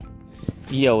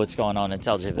Yo, what's going on? It's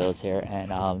LJ Villas here,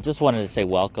 and just wanted to say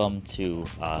welcome to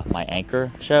my Anchor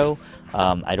show.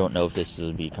 I don't know if this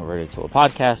will be converted to a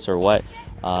podcast or what,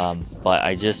 but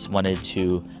I just wanted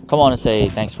to come on and say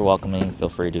thanks for welcoming. Feel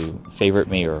free to favorite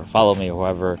me or follow me or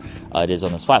whoever it is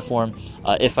on this platform.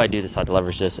 If I do decide to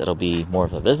leverage this, it'll be more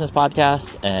of a business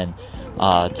podcast and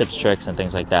tips, tricks, and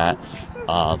things like that.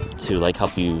 To like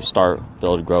help you start,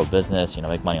 build, grow a business,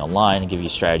 make money online, and give you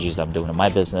strategies I'm doing in my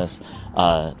business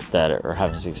that are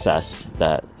having success.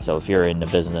 So if you're in the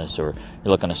business or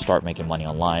you're looking to start making money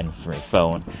online from your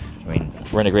phone,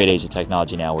 we're in a great age of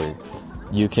technology now where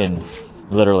you can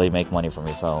literally make money from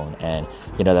your phone, and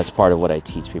that's part of what I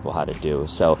teach people how to do.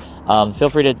 So feel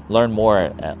free to learn more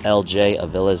at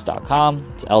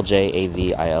ljaviles.com. It's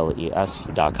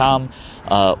ljaviles.com,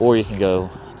 or you can go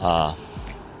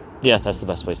that's the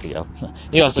best place to go. You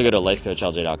can also go to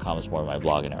lifecoachlj.com. It's more of my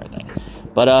blog and everything.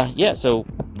 But so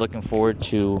looking forward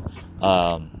to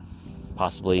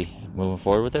possibly moving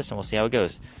forward with this, and we'll see how it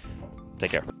goes.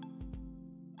 Take care.